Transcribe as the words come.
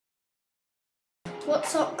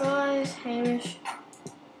What's up guys, Hamish,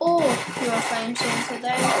 or you are playing soon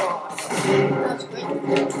today. That's great.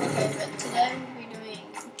 Okay, but today we'll be doing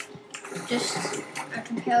just a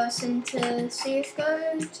comparison to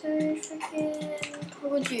CSGO to freaking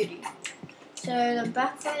Call of Duty. So the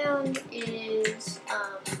background is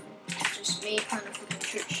just me kind of with a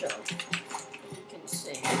trick shot, as you can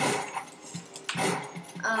see.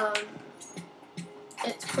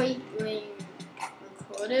 It's pre-being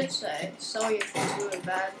recorded, so sorry if it's really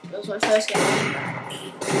bad. It was my first game.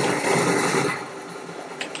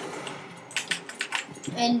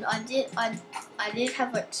 And I did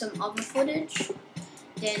have like some other footage.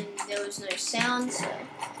 Then there was no sound, so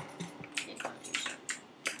you can't use it.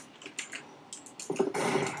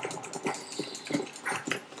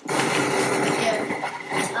 Yeah.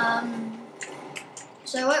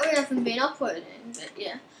 So like we haven't been uploading, but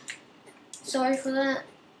yeah. Sorry for that.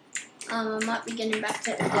 I might be getting back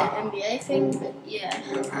to the NBA thing, but yeah.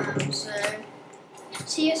 So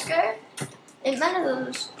CSGO, it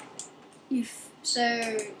matters if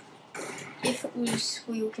it was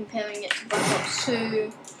we were comparing it to Black Ops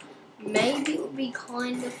 2, maybe it would be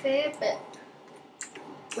kind of fair, but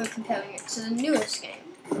we're comparing it to the newest game,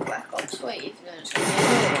 Black Ops 3, even though it's going to be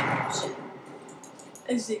a Black Ops 2,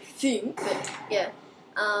 as they think, but yeah.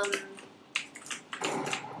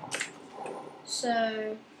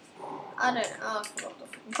 So I don't know. I forgot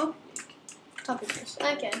the topic is.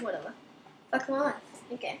 Okay, whatever. Fuck my life.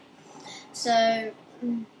 Okay. So,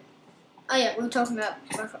 oh yeah, we were talking about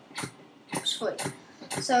Black Ops 3.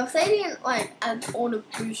 So if they didn't like add all the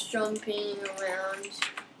boost jumping around,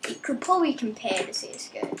 it could probably compare to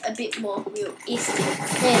CSGO a bit more realistic.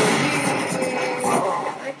 Okay.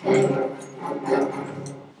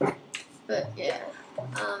 But yeah.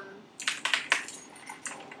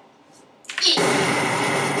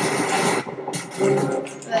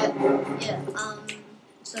 But yeah,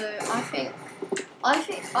 so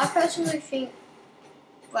I personally think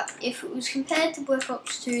that if it was compared to Black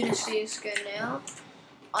Ops 2 to CSGO now,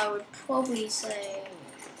 I would probably say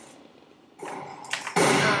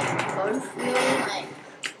both really, like,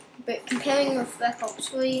 but comparing with Black Ops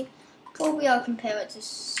 3, probably I'll compare it to,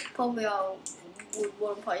 probably I would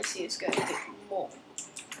want to play CSGO a bit more.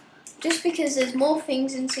 Just because there's more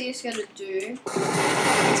things in CSGO to do,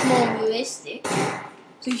 it's more realistic.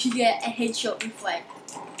 So you should get a headshot with like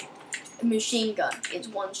a machine gun. It's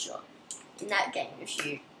one shot. In that game, if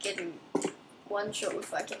you get one shot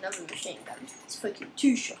with like another machine gun, it's freaking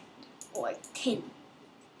 2 shot or like 10.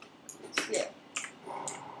 Yeah,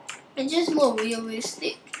 it's just more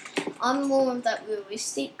realistic. I'm more of that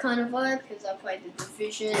realistic kind of vibe because I played the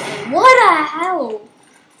Division. And what the hell?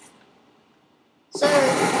 So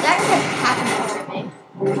that kept happening to me.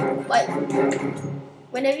 Like,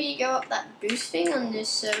 whenever you go up that boost thing on this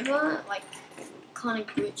server, like, it kind of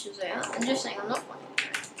glitches out. I'm just saying, I'm not playing.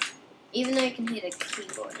 Even though you can hear the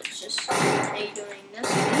keyboard, it's just, are you doing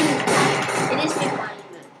this? It is me playing,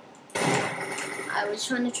 but I was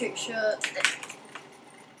trying to trick shot.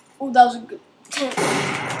 Oh, that was a good attempt.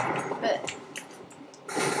 But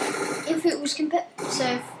if it was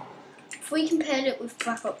so if we compared it with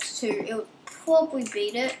Black Ops 2, it would probably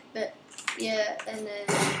beat it. But yeah, and then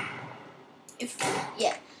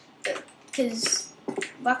because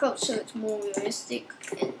Black Ops 2 it's more realistic,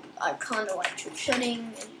 and I kind of like trick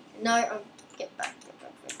shotting. And no, I'll get back.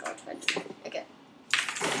 Okay.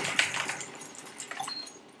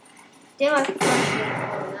 Damn, I can't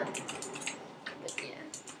that. But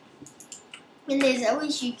yeah. And there's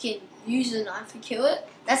always you can use a knife to kill it.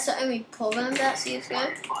 That's the only problem about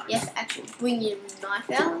CSGO. You have to actually bring your knife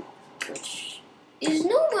out, which is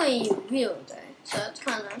normally real though. So it's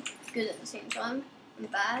kind of good at the same time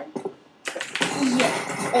and bad.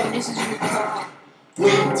 Yeah. Oh, this is really hard. You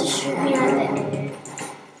have to shoot me out of the air.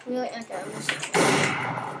 Really? Okay, I'm just.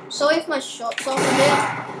 Sorry if my shot's off a bit.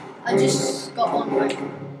 I just got on like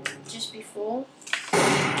just before.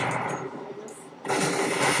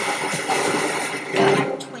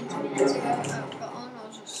 Like 20 minutes ago, I got on. I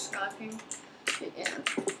was just Skyping. But yeah.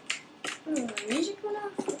 Music went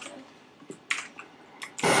off. Okay.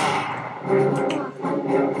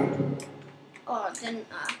 Oh, it didn't.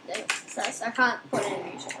 I can't put any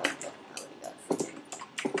music on, but I would go.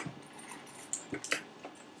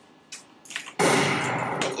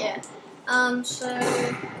 But yeah. So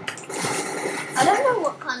I don't know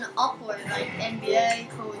what kind of upload, like NBA,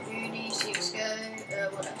 Call of Duty,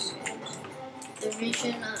 CSGO, what else games?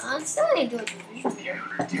 Division. I still need to do a Division video.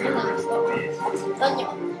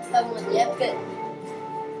 Done one yet, but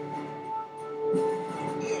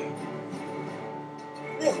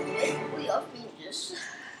we have been just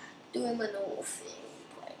doing my normal thing.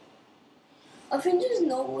 I've been just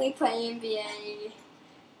normally playing NBA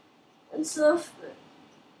and stuff, but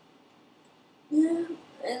yeah,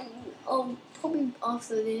 and I'll probably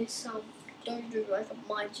after this I'll do like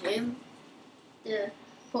my gym, the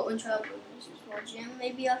Portland Trail Runners is my gym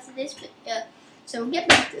maybe after this, but yeah. So we'll get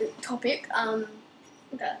back to the topic.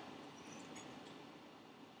 Okay.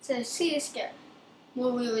 So CSGO,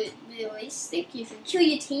 more realistic. You can kill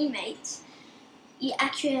your teammates. You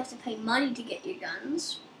actually have to pay money to get your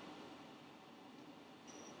guns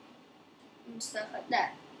and stuff like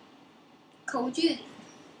that. Call of Duty.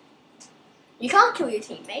 You can't kill your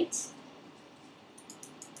teammates.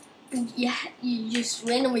 You just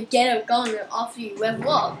randomly get a gun after you level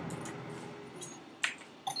up.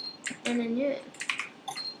 And then yeah.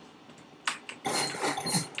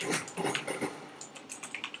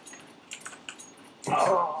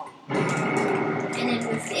 And then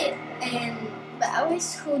with it, but I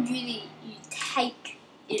always Call of Duty, you take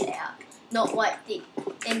it out, not like the,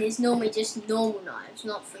 and there's normally just normal knives,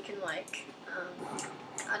 not freaking like, I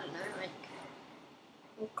don't know, like,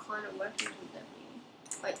 what kind of weapons would that be?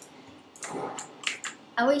 Like,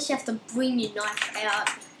 I always have to bring your knife out.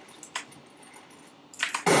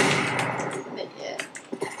 But yeah.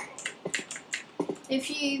 If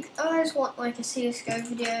you guys want like a CSGO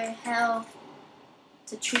video, how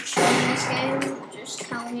to trick shot in this game, just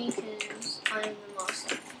tell me because I am the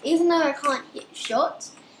master. Even though I can't hit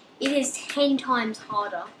shots, it is 10 times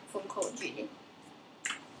harder from Call of Duty.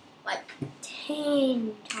 Like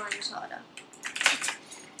 10 times harder.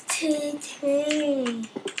 10.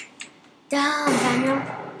 Damn, Daniel.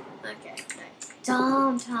 Okay, no.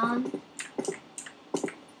 Damn.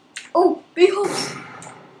 Oh, big hops.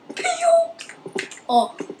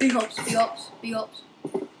 Oh, big hops.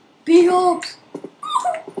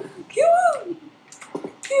 Kill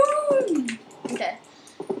him. Okay,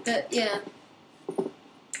 but yeah.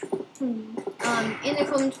 In the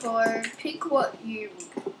comments below, pick what you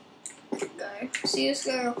go.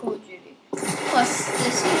 CSGO or Call of Duty. Plus, the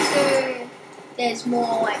CSGO, there's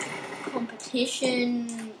more like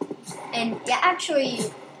competition, and yeah,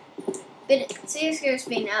 actually, but CSGO's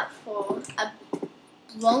been out for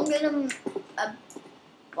longer than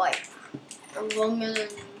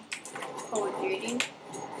Call of Duty.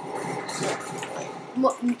 So, like,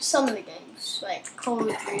 some of the games, like Call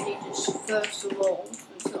of Duty, just first of all,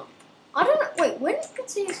 it's not. I don't know. Wait, when did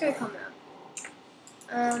CSGO come out?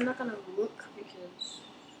 I'm not gonna look because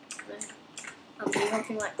I'm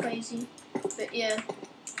hopping like crazy. But yeah,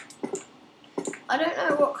 I don't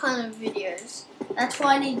know what kind of videos. That's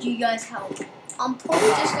why I need you guys' help. I'm probably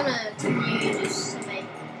just gonna continue just to make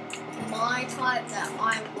my type that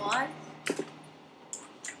I like.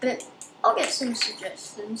 But I'll get some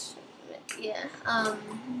suggestions. But yeah,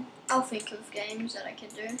 I'll think of games that I can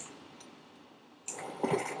do.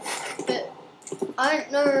 But I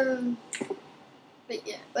don't know. But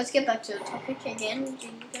yeah, let's get back to the topic again,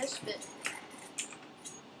 guys. But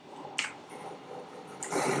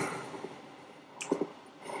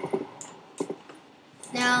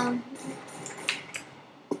now,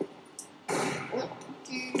 what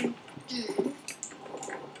do you do?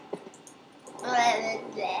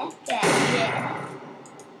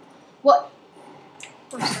 What?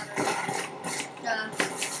 I'm sorry.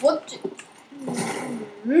 What do?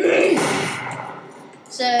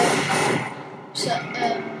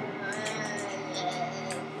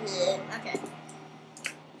 Okay.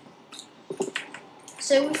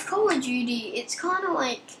 So with Call of Duty, it's kind of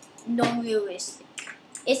like non-realistic.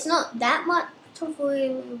 It's not that much of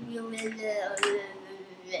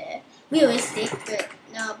realistic, but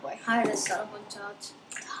no boy, I had to start one charge.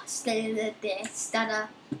 Stutter.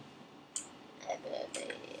 I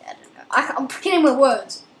don't know. I'm forgetting my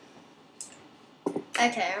words.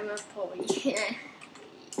 Okay, I'm gonna probably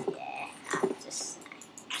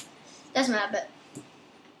doesn't matter, but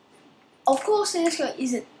of course CSGO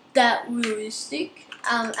isn't that realistic.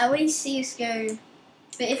 At least CSGO,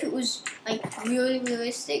 but if it was like really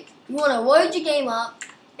realistic, you want to load your game up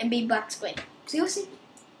and be black screen. Seriously?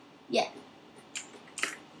 Yeah.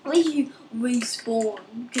 At least you respawn,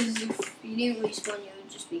 because if you didn't respawn, you would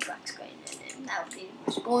just be black screen, and then that would be the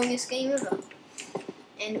most boringest game ever.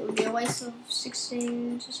 And it would be a waste of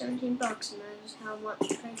 16 to 17 bucks, and that is how much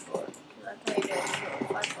you paid for it. Because I paid it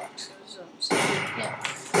for $5. So yeah.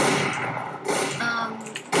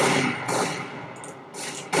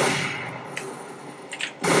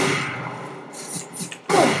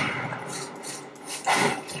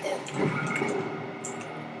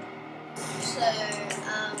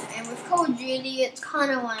 And with Call of Duty, it's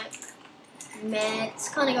kind of like meh. It's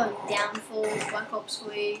kind of going downfall. Black Ops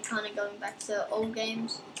 3, kind of going back to old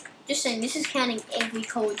games. Just saying, this is counting every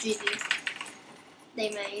Call of Duty. they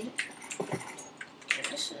made.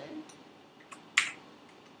 So,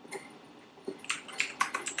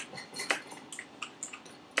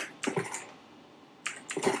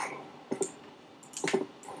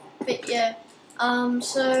 but yeah,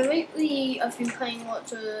 so lately I've been playing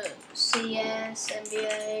lots of CS,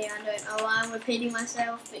 NBA. I don't know why I'm repeating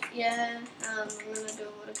myself, but yeah, I'm gonna do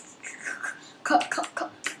a lot of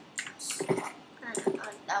cut.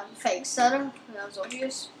 That was a fake stutter. That was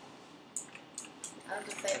obvious. That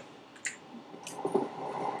was a fake.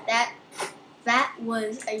 That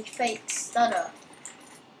was a fake stutter.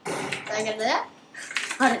 Did I get that?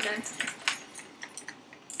 I don't know.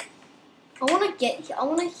 I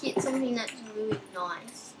wanna hit something that's really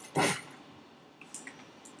nice.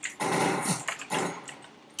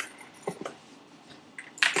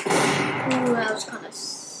 Ooh, that was kind of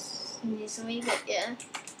snizzly, but yeah.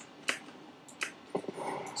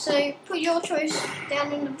 So put your choice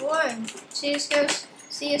down in the below. CSGO,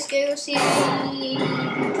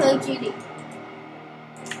 Call of Duty.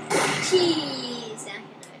 Cheese. No.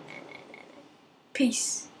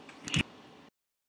 Peace.